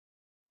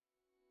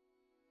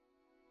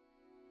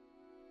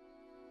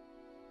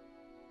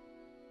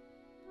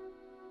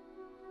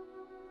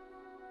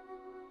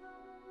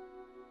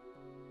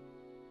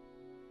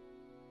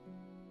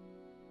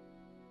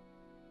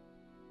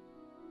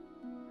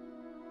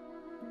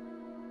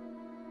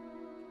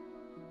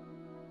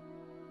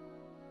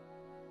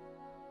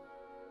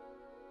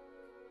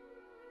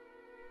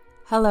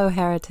Hello,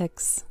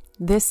 heretics.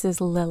 This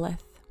is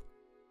Lilith.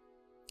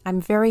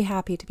 I'm very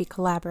happy to be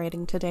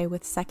collaborating today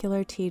with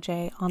Secular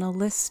TJ on a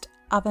list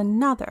of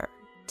another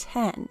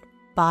 10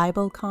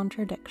 Bible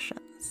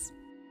contradictions.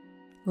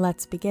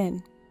 Let's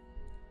begin.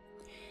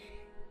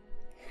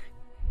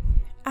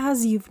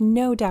 As you've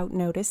no doubt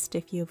noticed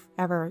if you've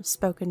ever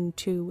spoken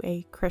to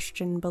a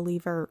Christian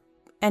believer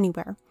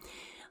anywhere,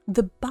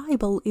 the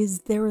Bible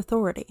is their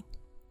authority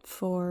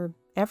for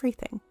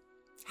everything.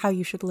 How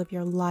you should live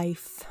your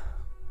life,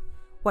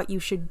 what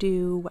you should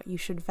do, what you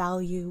should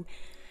value,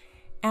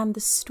 and the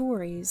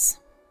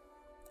stories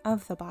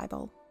of the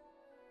Bible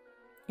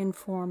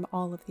inform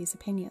all of these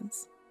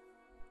opinions.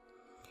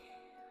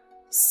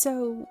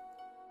 So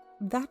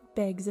that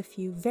begs a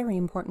few very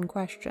important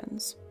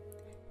questions.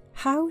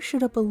 How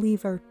should a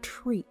believer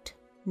treat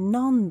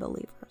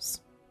non-believers?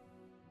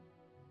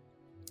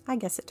 I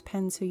guess it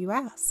depends who you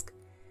ask.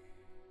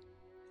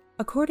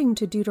 According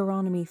to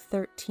Deuteronomy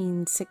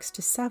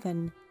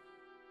 13:6-7,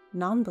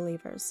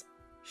 non-believers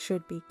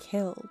should be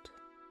killed.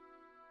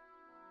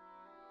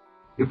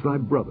 If thy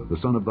brother,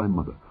 the son of thy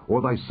mother,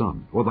 or thy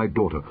son, or thy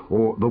daughter,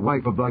 or the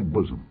wife of thy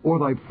bosom, or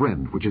thy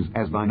friend, which is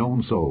as thine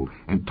own soul,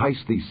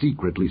 entice thee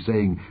secretly,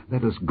 saying,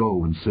 Let us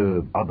go and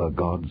serve other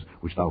gods,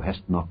 which thou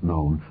hast not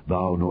known,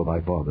 thou nor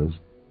thy fathers,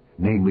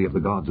 namely of the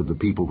gods of the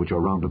people which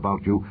are round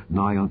about you,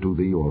 nigh unto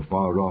thee, or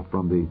far off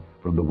from thee,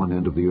 from the one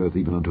end of the earth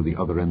even unto the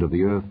other end of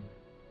the earth,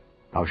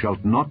 thou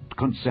shalt not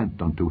consent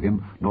unto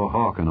him, nor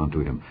hearken unto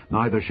him,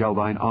 neither shall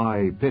thine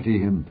eye pity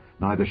him,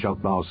 neither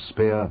shalt thou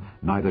spare,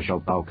 neither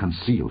shalt thou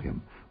conceal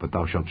him, but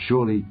thou shalt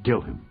surely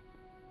kill him.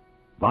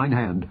 Thine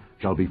hand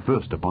shall be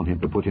first upon him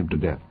to put him to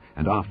death,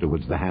 and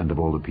afterwards the hand of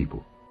all the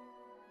people.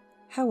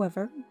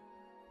 However,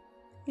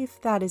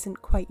 if that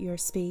isn't quite your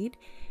speed,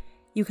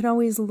 you can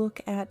always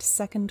look at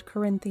 2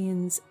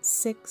 Corinthians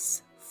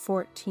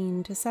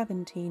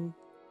 6:14-17,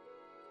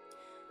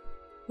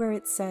 where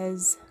it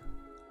says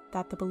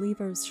that the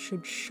believers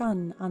should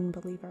shun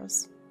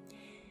unbelievers.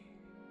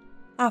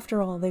 After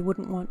all, they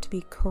wouldn't want to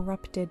be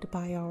corrupted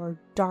by our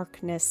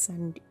darkness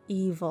and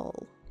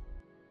evil.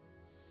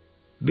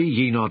 Be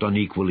ye not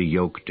unequally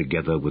yoked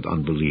together with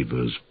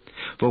unbelievers.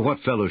 For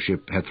what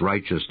fellowship hath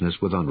righteousness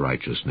with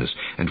unrighteousness?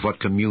 And what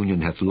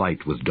communion hath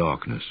light with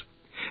darkness?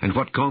 And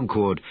what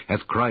concord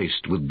hath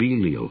Christ with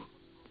Belial?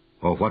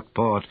 Or what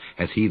part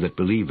hath he that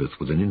believeth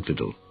with an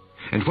infidel?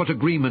 And what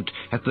agreement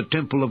hath the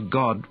temple of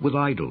God with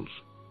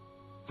idols?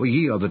 For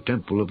ye are the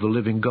temple of the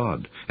living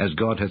God, as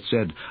God hath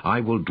said, I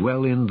will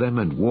dwell in them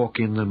and walk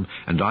in them,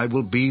 and I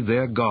will be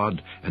their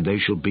God, and they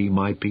shall be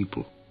my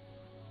people.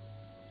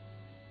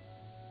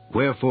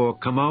 Wherefore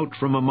come out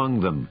from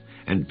among them,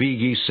 and be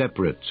ye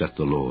separate, saith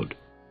the Lord.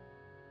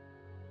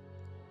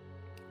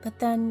 But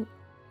then,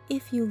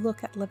 if you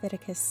look at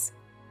Leviticus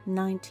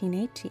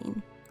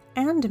 19:18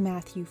 and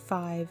Matthew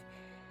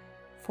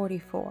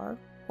 5:44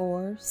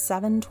 or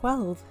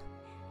 7:12,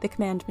 the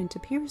commandment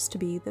appears to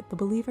be that the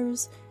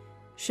believers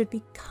should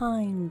be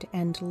kind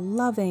and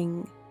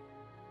loving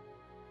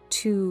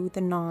to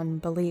the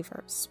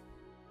non-believers.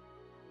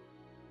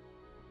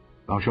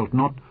 Thou shalt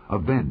not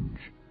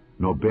avenge,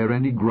 nor bear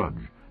any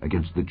grudge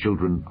against the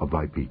children of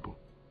thy people.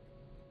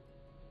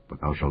 But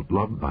thou shalt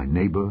love thy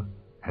neighbor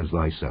as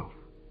thyself.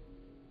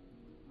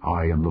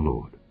 I am the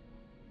Lord.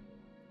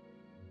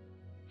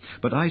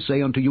 But I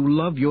say unto you,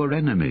 love your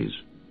enemies.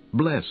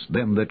 Bless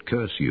them that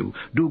curse you.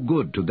 Do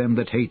good to them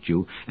that hate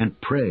you,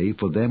 and pray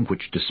for them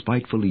which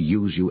despitefully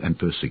use you and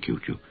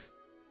persecute you.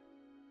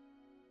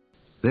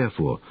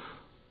 Therefore,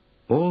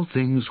 all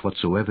things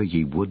whatsoever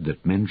ye would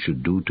that men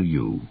should do to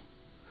you,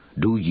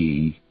 do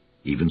ye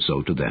even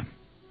so to them.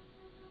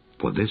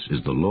 For this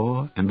is the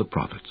law and the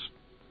prophets.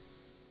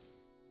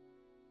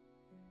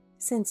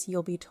 Since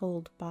you'll be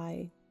told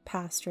by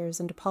pastors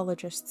and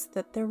apologists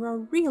that there are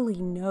really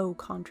no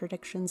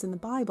contradictions in the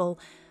Bible,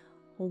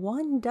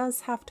 one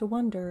does have to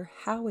wonder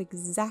how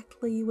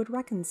exactly you would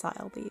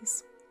reconcile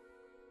these.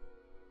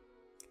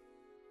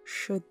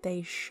 Should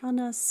they shun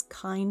us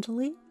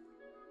kindly?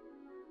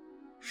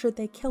 Should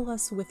they kill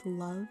us with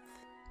love?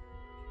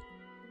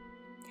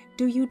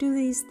 Do you do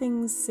these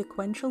things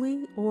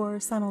sequentially or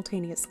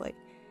simultaneously?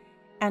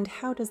 And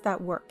how does that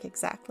work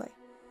exactly?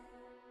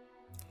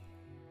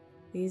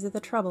 These are the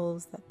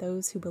troubles that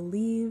those who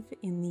believe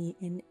in the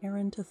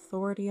inerrant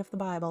authority of the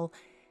Bible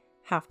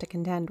have to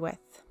contend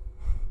with.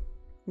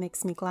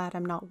 Makes me glad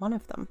I'm not one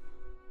of them.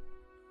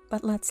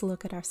 But let's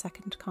look at our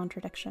second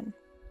contradiction.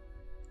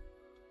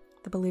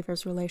 The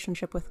believer's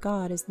relationship with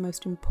God is the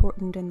most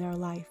important in their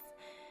life,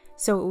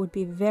 so it would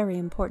be very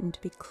important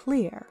to be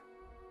clear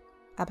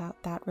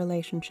about that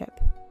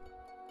relationship.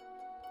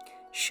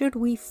 Should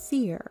we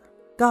fear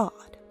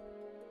God?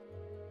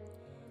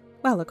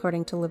 Well,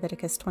 according to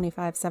Leviticus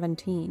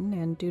 25:17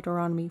 and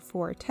Deuteronomy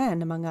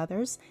 4:10, among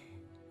others,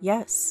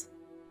 yes,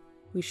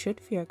 we should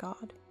fear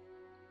God.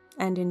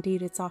 And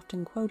indeed, it's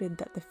often quoted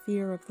that the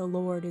fear of the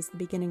Lord is the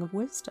beginning of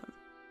wisdom.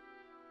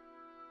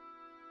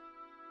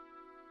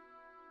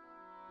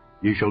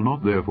 Ye shall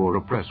not therefore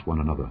oppress one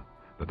another,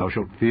 but thou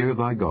shalt fear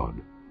thy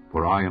God,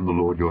 for I am the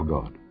Lord your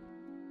God.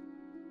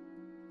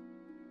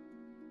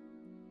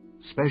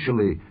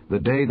 Specially the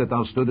day that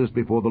thou stoodest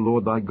before the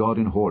Lord thy God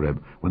in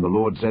Horeb, when the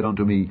Lord said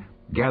unto me,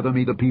 Gather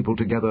me the people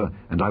together,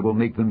 and I will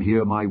make them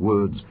hear my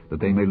words, that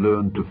they may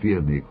learn to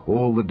fear me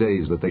all the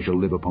days that they shall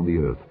live upon the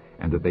earth,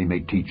 and that they may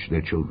teach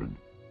their children.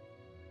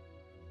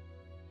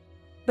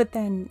 But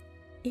then,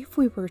 if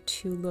we were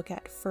to look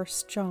at 1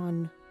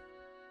 John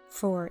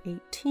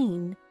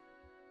 4:18,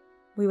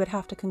 we would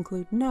have to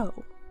conclude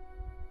no,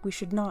 we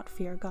should not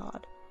fear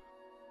God.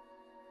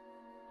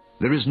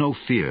 There is no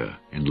fear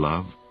in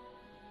love,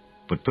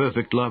 but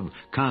perfect love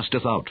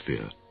casteth out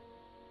fear,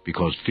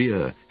 because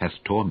fear hath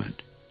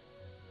torment.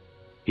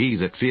 He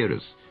that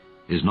feareth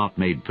is not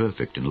made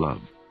perfect in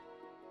love.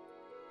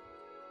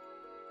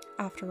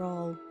 After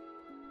all,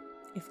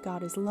 if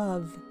God is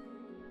love,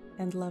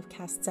 and love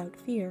casts out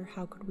fear,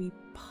 how could we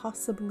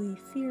possibly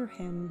fear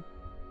him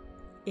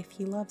if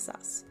he loves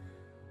us,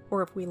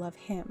 or if we love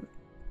him?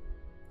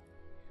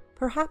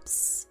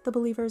 Perhaps the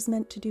believer is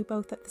meant to do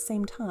both at the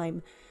same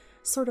time,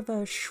 sort of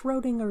a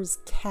Schrodinger's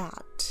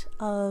cat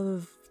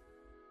of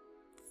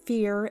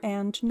fear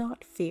and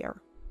not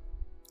fear.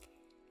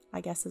 I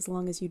guess as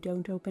long as you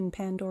don't open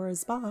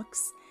Pandora's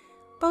box,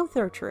 both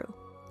are true,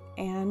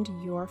 and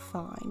you're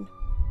fine.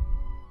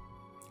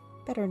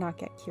 Better not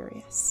get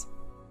curious.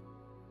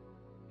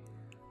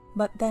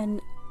 But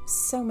then,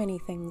 so many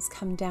things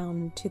come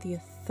down to the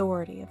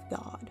authority of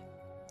God,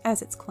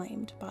 as it's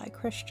claimed by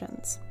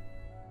Christians.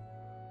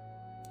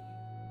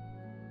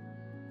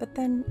 But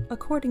then,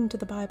 according to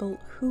the Bible,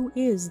 who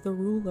is the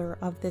ruler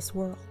of this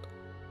world?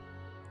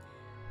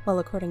 Well,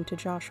 according to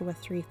Joshua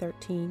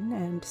 3:13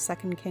 and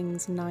 2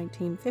 Kings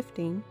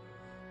 19:15,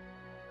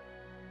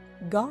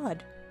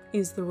 God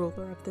is the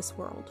ruler of this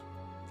world.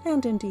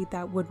 And indeed,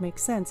 that would make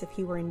sense if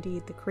he were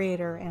indeed the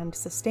creator and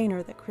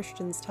sustainer that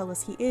Christians tell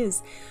us he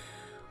is.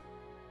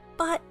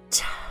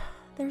 But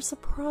there's a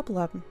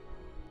problem.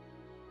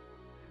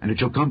 And it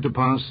shall come to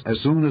pass, as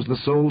soon as the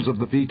soles of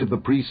the feet of the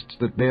priests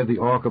that bear the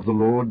ark of the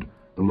Lord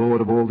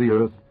of all the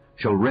earth,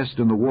 shall rest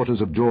in the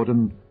waters of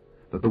Jordan,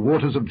 that the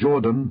waters of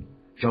Jordan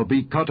shall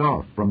be cut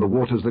off from the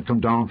waters that come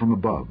down from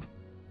above,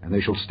 and they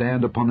shall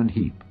stand upon an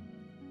heap.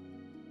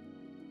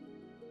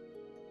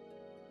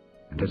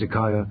 And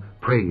Hezekiah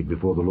prayed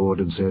before the Lord,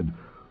 and said,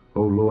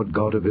 O Lord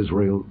God of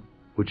Israel,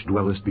 which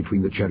dwellest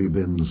between the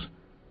cherubims,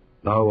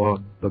 thou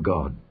art the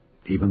God,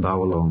 even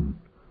thou alone,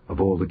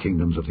 of all the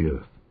kingdoms of the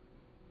earth.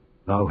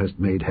 Thou hast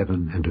made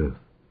heaven and earth.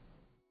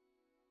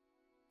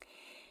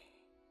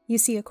 You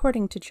see,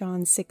 according to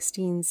John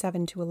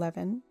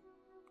 16:7-11,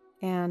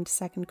 and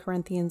 2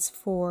 Corinthians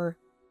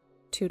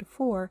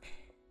 4:2-4,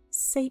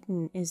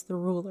 Satan is the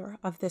ruler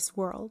of this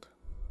world.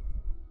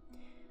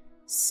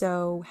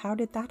 So how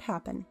did that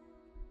happen?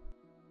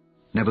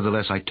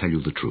 Nevertheless, I tell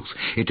you the truth.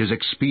 It is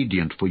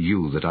expedient for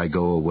you that I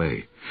go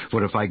away.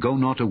 For if I go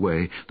not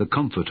away, the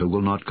Comforter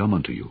will not come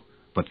unto you.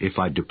 But if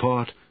I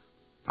depart,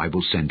 I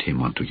will send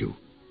him unto you.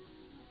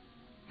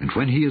 And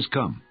when he is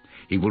come,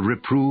 he will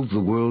reprove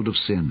the world of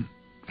sin,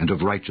 and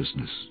of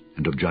righteousness,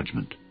 and of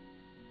judgment.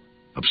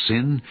 Of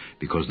sin,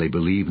 because they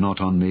believe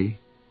not on me.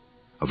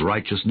 Of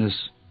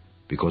righteousness,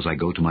 because I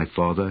go to my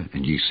Father,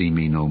 and ye see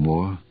me no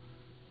more.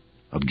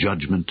 Of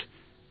judgment,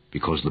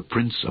 because the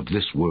prince of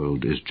this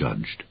world is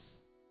judged.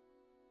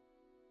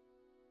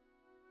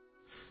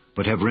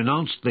 But have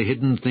renounced the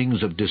hidden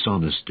things of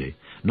dishonesty,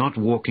 not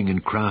walking in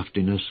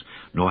craftiness,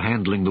 nor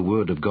handling the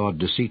word of God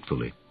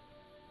deceitfully,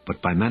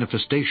 but by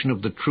manifestation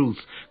of the truth,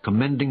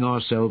 commending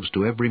ourselves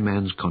to every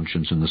man's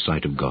conscience in the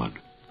sight of God.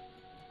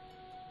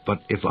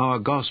 But if our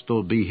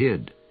gospel be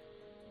hid,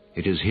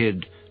 it is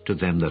hid to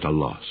them that are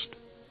lost,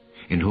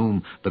 in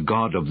whom the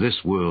God of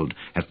this world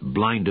hath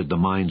blinded the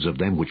minds of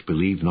them which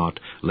believe not,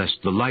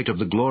 lest the light of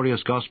the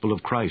glorious gospel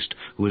of Christ,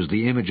 who is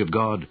the image of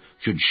God,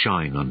 should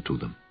shine unto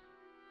them.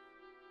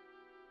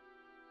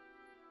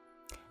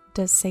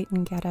 Does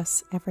Satan get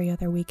us every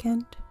other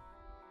weekend?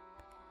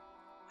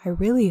 I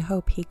really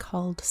hope he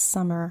called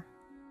summer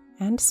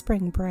and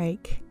spring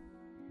break.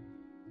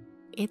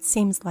 It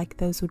seems like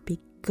those would be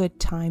good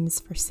times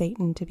for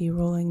Satan to be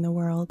ruling the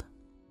world.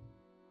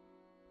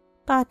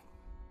 But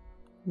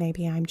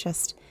maybe I'm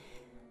just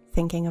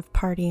thinking of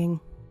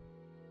partying.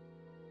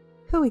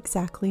 Who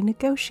exactly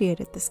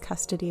negotiated this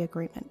custody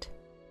agreement?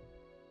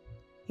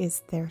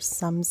 Is there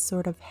some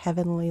sort of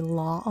heavenly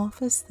law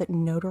office that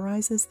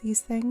notarizes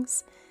these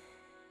things?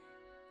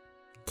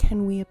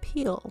 Can we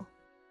appeal?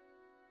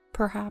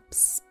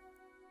 Perhaps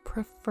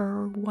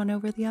prefer one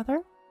over the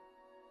other?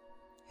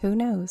 Who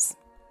knows,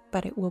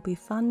 but it will be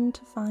fun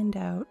to find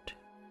out.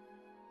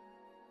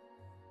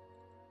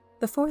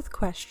 The fourth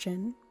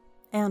question,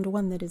 and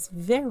one that is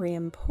very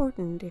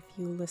important if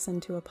you listen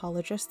to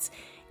apologists,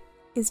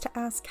 is to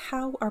ask,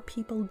 how are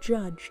people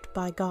judged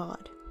by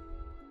God?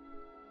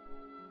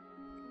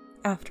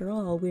 After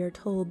all, we are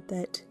told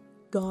that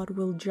God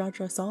will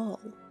judge us all,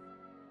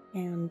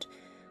 and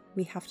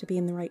we have to be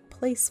in the right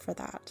place for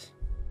that.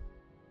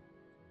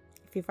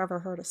 If you've ever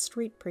heard a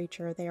street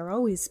preacher, they are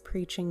always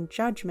preaching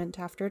judgment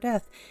after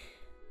death.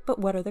 But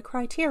what are the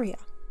criteria?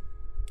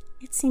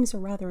 It seems a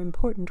rather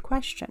important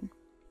question.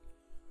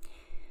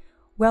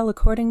 Well,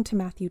 according to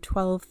Matthew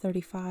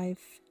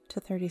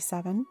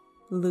 12:35-37,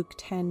 Luke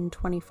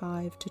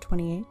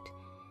 10:25-28,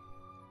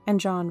 and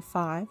John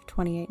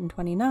 5:28 and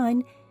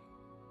 29,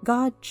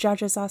 God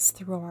judges us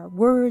through our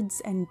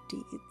words and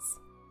deeds.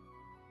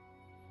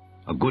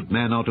 A good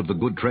man out of the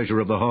good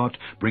treasure of the heart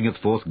bringeth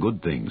forth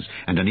good things,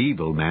 and an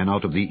evil man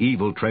out of the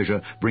evil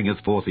treasure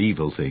bringeth forth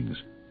evil things.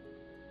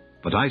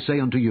 But I say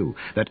unto you,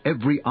 that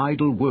every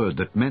idle word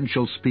that men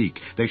shall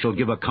speak, they shall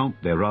give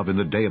account thereof in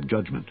the day of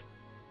judgment.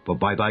 For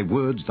by thy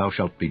words thou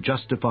shalt be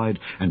justified,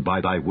 and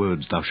by thy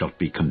words thou shalt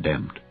be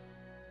condemned.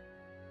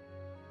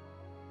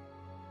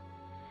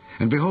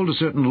 And behold, a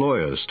certain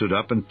lawyer stood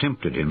up and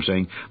tempted him,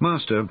 saying,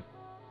 Master,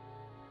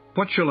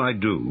 what shall I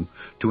do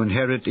to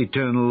inherit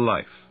eternal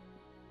life?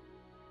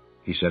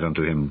 He said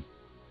unto him,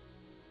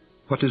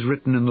 What is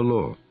written in the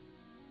law?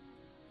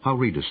 How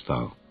readest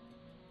thou?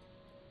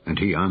 And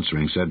he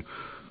answering said,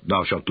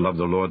 Thou shalt love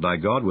the Lord thy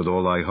God with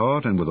all thy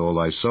heart, and with all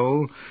thy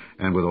soul,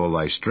 and with all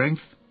thy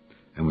strength,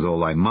 and with all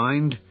thy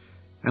mind,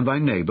 and thy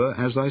neighbor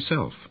as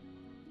thyself.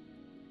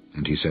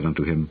 And he said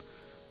unto him,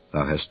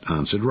 Thou hast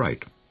answered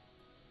right.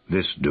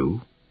 This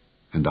do,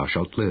 and thou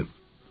shalt live.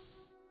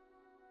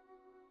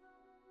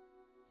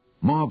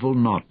 Marvel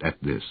not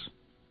at this,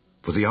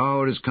 for the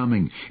hour is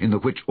coming, in the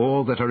which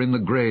all that are in the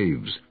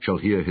graves shall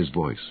hear his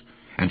voice,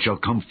 and shall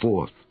come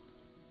forth,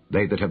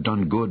 they that have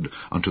done good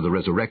unto the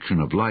resurrection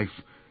of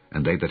life,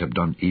 and they that have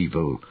done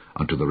evil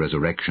unto the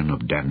resurrection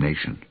of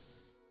damnation.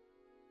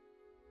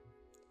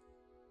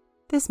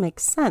 This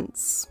makes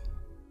sense,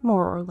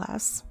 more or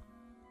less.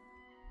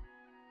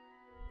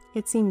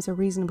 It seems a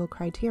reasonable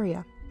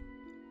criteria.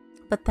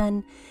 But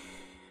then,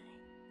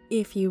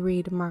 if you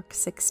read Mark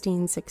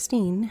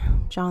 16:16,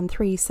 John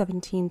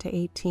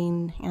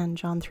 3:17-18, and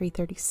John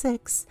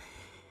 3:36,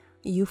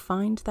 you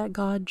find that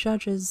God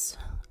judges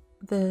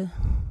the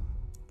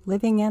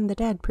living and the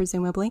dead,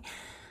 presumably,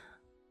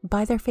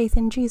 by their faith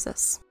in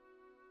Jesus.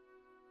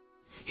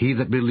 He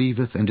that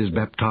believeth and is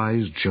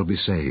baptized shall be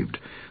saved,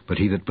 but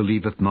he that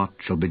believeth not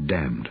shall be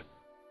damned.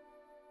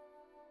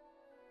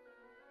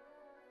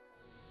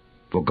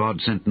 For God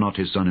sent not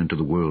his Son into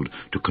the world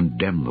to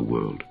condemn the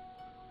world,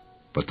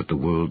 but that the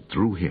world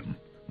through him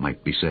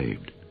might be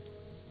saved.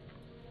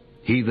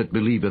 He that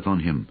believeth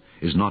on him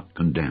is not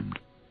condemned,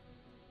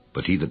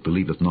 but he that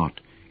believeth not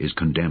is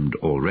condemned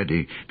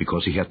already,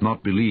 because he hath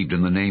not believed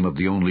in the name of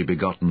the only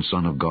begotten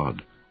Son of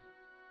God.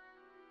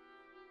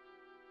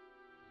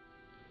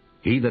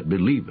 He that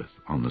believeth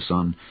on the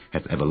Son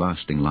hath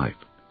everlasting life,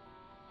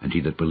 and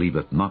he that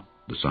believeth not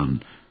the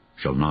Son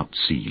shall not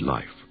see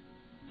life,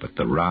 but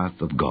the wrath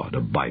of God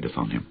abideth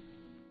on him.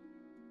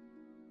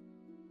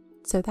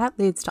 So that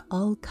leads to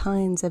all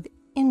kinds of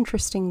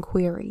interesting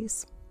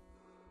queries.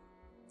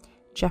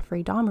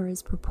 Jeffrey Dahmer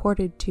is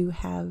purported to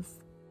have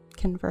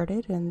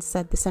converted and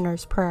said the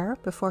sinner's prayer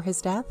before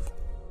his death.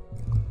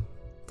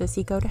 Does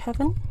he go to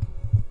heaven?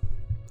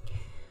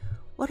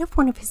 What if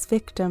one of his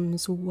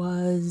victims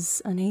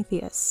was an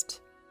atheist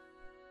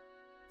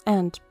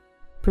and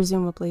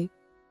presumably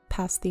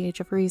past the age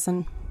of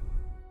reason?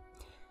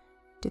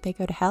 Did they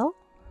go to hell?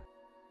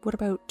 What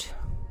about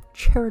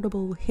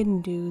charitable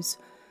Hindus,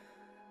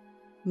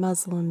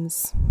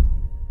 Muslims,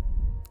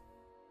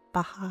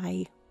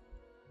 Baha'i,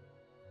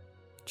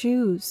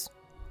 Jews?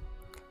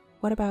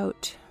 What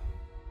about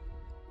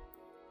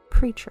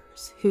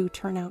preachers who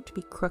turn out to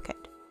be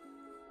crooked?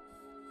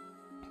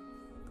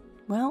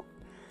 Well,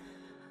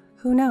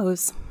 who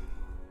knows?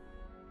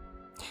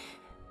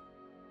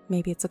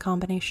 Maybe it's a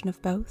combination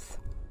of both.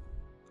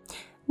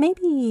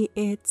 Maybe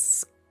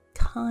it's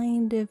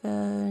kind of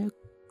a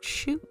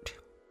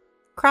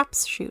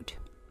craps shoot.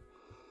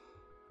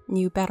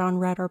 You bet on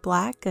red or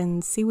black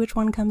and see which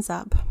one comes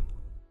up.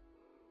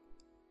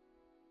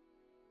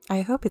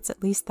 I hope it's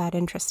at least that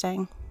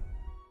interesting.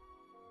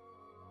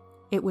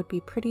 It would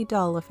be pretty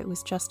dull if it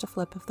was just a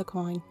flip of the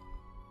coin.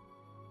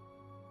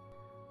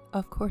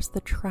 Of course,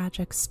 the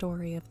tragic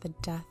story of the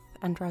death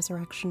and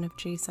resurrection of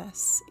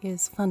Jesus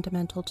is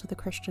fundamental to the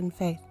Christian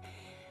faith,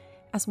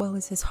 as well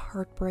as his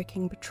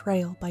heartbreaking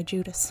betrayal by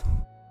Judas,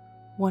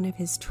 one of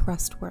his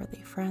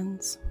trustworthy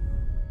friends.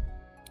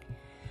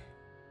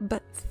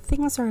 But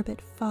things are a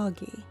bit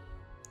foggy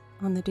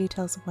on the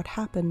details of what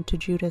happened to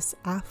Judas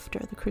after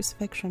the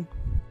crucifixion.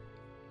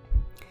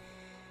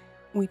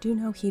 We do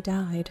know he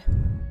died,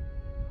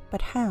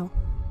 but how?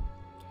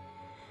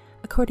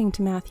 According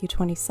to Matthew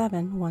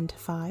 27,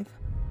 1-5,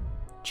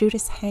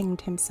 Judas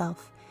hanged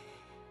himself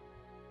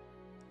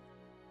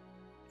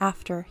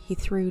after he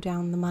threw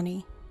down the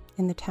money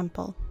in the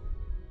temple.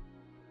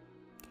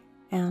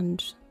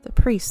 And the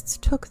priests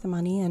took the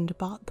money and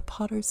bought the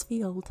potter's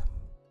field.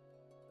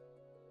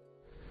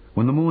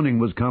 When the morning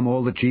was come,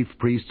 all the chief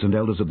priests and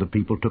elders of the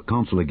people took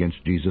counsel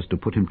against Jesus to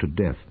put him to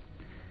death.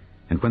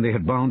 And when they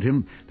had bound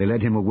him, they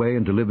led him away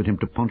and delivered him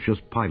to Pontius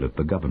Pilate,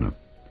 the governor.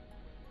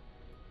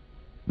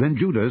 Then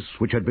Judas,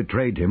 which had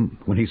betrayed him,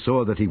 when he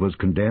saw that he was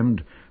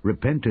condemned,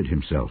 repented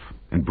himself,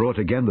 and brought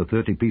again the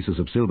 30 pieces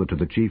of silver to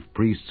the chief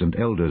priests and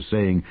elders,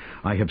 saying,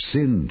 I have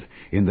sinned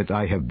in that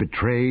I have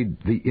betrayed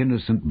the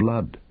innocent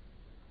blood.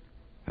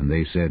 And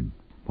they said,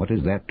 What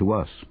is that to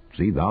us?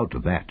 See thou to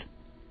that.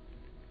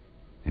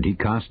 And he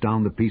cast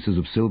down the pieces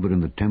of silver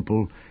in the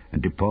temple,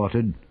 and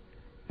departed,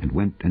 and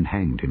went and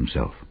hanged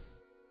himself.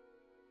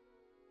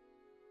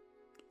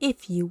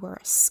 If you were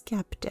a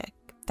skeptic,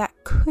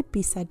 that could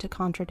be said to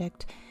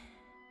contradict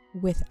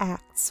with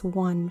Acts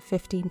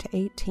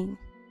 1:15-18.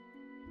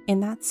 In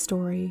that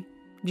story,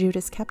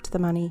 Judas kept the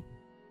money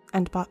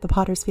and bought the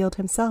potter's field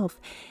himself,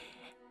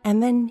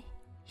 and then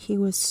he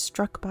was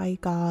struck by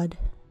God,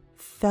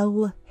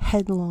 fell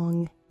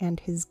headlong, and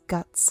his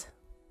guts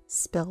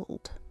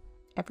spilled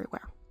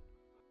everywhere.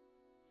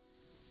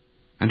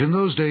 And in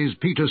those days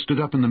Peter stood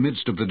up in the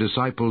midst of the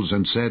disciples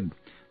and said,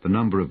 the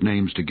number of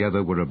names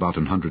together were about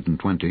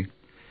 120,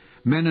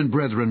 Men and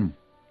brethren,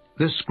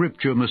 this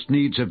scripture must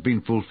needs have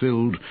been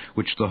fulfilled,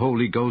 which the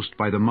Holy Ghost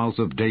by the mouth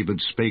of David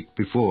spake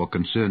before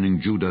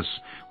concerning Judas,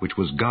 which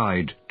was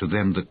guide to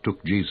them that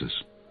took Jesus.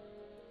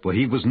 For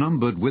he was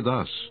numbered with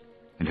us,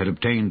 and had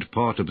obtained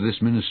part of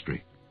this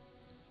ministry.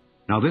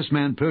 Now this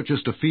man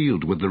purchased a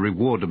field with the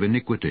reward of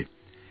iniquity,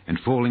 and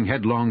falling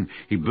headlong,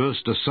 he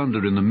burst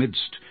asunder in the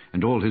midst,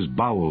 and all his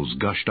bowels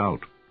gushed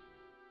out.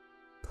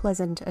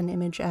 Pleasant an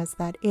image as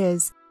that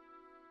is,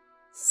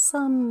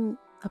 some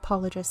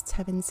apologists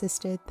have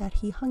insisted that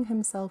he hung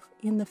himself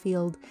in the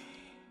field,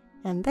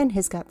 and then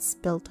his guts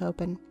spilt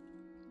open.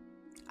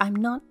 I'm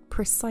not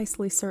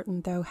precisely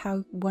certain, though,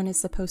 how one is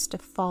supposed to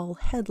fall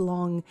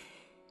headlong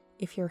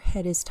if your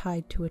head is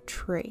tied to a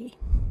tree.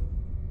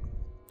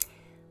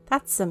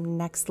 That's some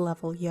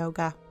next-level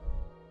yoga.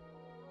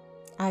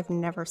 I've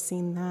never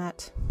seen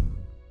that.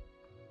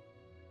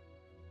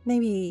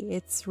 Maybe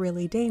it's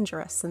really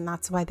dangerous, and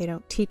that's why they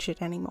don't teach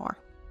it anymore.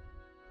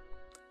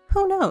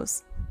 Who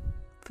knows?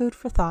 Food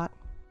for thought.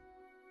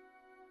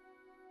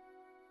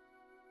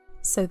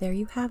 So there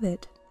you have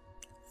it.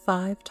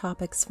 5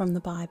 topics from the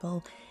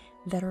Bible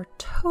that are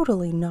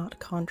totally not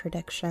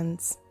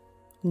contradictions.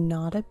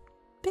 Not a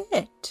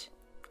bit.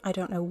 I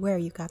don't know where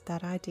you got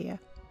that idea.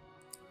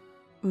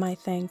 My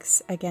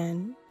thanks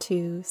again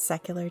to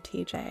Secular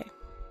TJ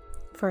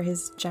for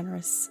his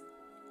generous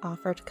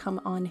offer to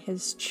come on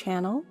his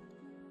channel,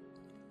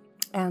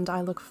 and I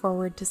look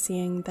forward to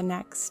seeing the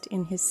next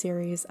in his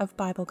series of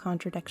Bible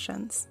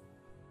Contradictions.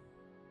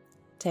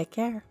 Take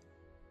care.